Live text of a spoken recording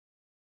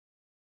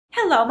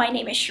Hello, my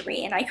name is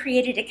Cherie, and I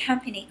created a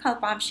company called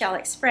Bombshell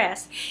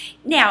Express.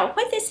 Now,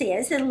 what this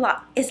is a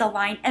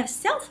line of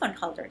cell phone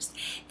holders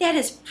that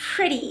is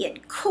pretty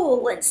and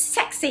cool and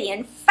sexy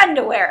and fun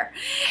to wear.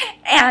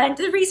 And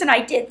the reason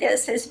I did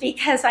this is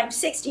because I'm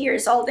 60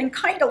 years old and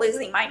kind of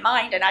losing my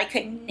mind, and I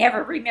could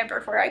never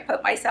remember where I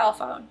put my cell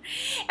phone.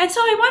 And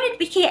so I wanted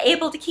to be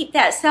able to keep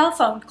that cell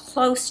phone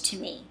close to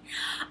me.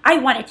 I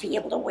wanted to be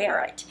able to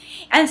wear it.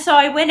 And so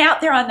I went out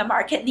there on the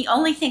market, and the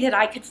only thing that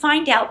I could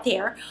find out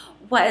there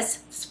was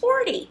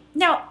sporty.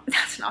 Now,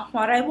 that's not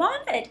what I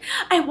wanted.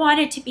 I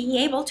wanted to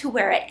be able to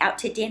wear it out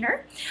to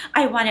dinner.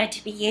 I wanted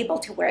to be able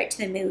to wear it to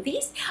the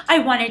movies. I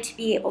wanted to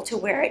be able to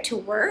wear it to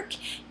work,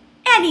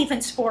 and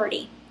even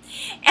sporty.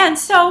 And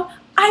so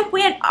I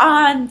went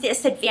on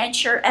this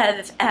adventure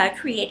of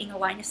creating a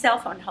line of cell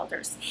phone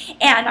holders,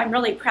 and I'm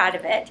really proud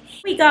of it.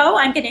 Here we go.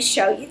 I'm going to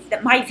show you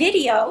my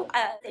video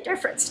of the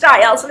different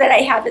styles that I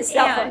have as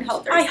cell phone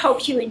holders. I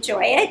hope you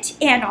enjoy it,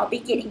 and I'll be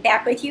getting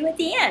back with you at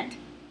the end.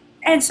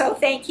 And so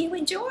thank you,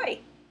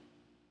 enjoy.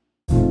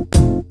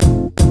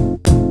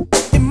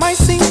 It might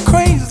seem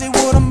crazy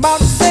what I'm about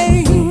to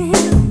say.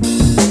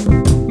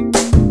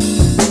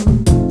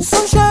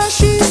 Sunshine,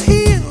 she's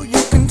here,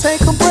 you can take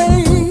a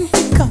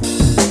break.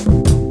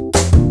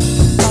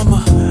 I'm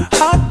a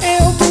hot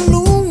air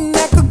balloon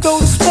that could go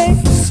to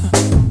space.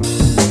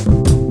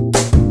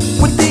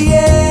 With the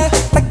air,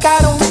 like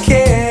I don't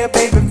care,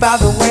 baby, by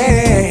the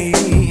way.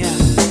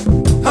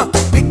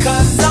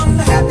 Because I'm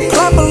happy.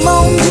 Clap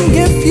along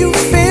if you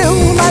feel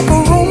like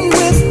a room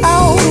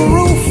without a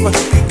roof.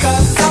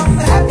 Because I'm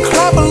happy.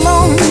 Clap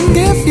along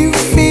if you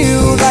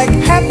feel like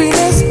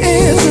happiness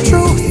is the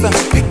truth.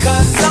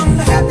 Because I'm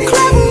happy.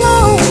 Clap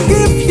along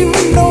if you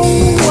know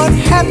what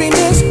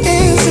happiness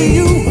is to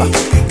you.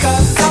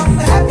 Because I'm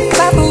happy.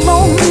 Clap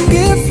along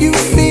if you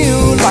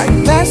feel like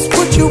that's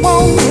what you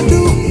want to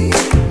do.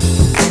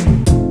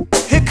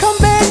 Here come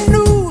bad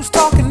news,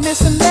 talking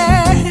this and that.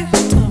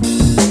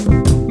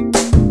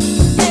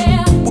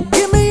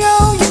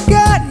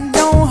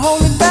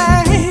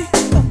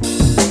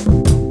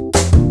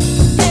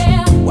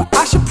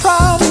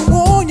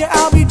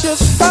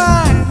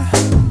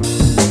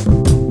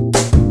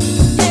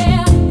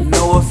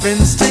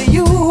 Friends to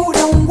you,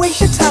 don't waste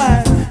your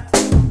time.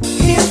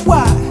 Here's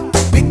why.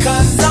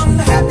 Because I'm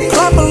happy.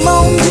 Clap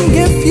along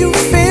if you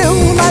feel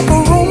like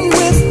a room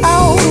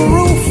without a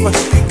roof.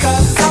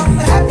 Because I'm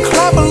happy.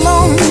 Clap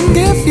along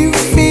if you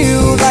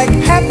feel like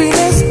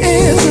happiness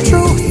is the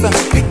truth.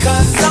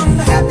 Because I'm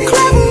happy.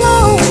 Clap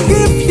along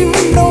if you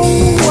know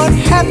what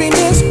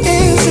happiness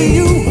is to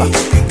you.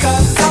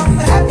 Because I'm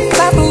happy.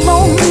 Clap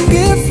along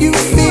if you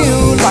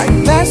feel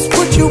like that's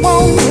what you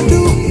want to do.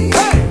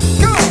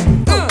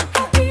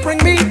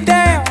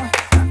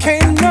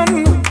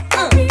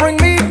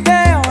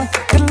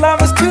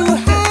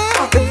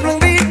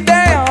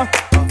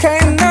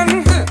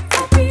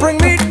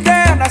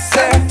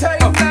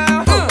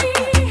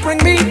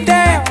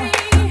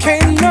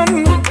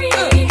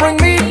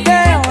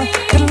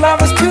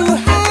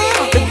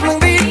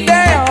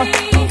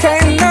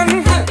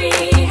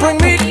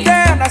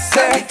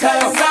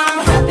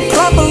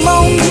 Clap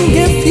along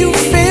if you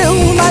feel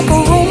like a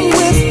room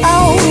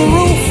without a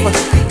roof.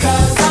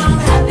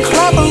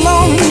 Clap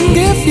along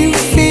if you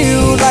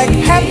feel like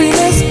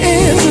happiness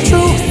is the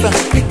truth.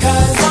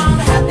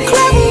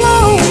 Clap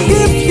along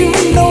if you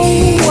know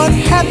what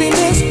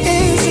happiness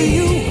is to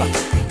you.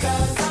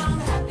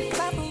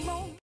 Clap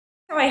along.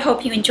 So I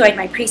hope you enjoyed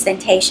my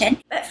presentation.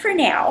 But for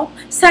now,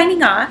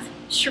 signing off,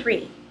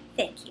 Cherie.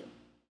 Thank you.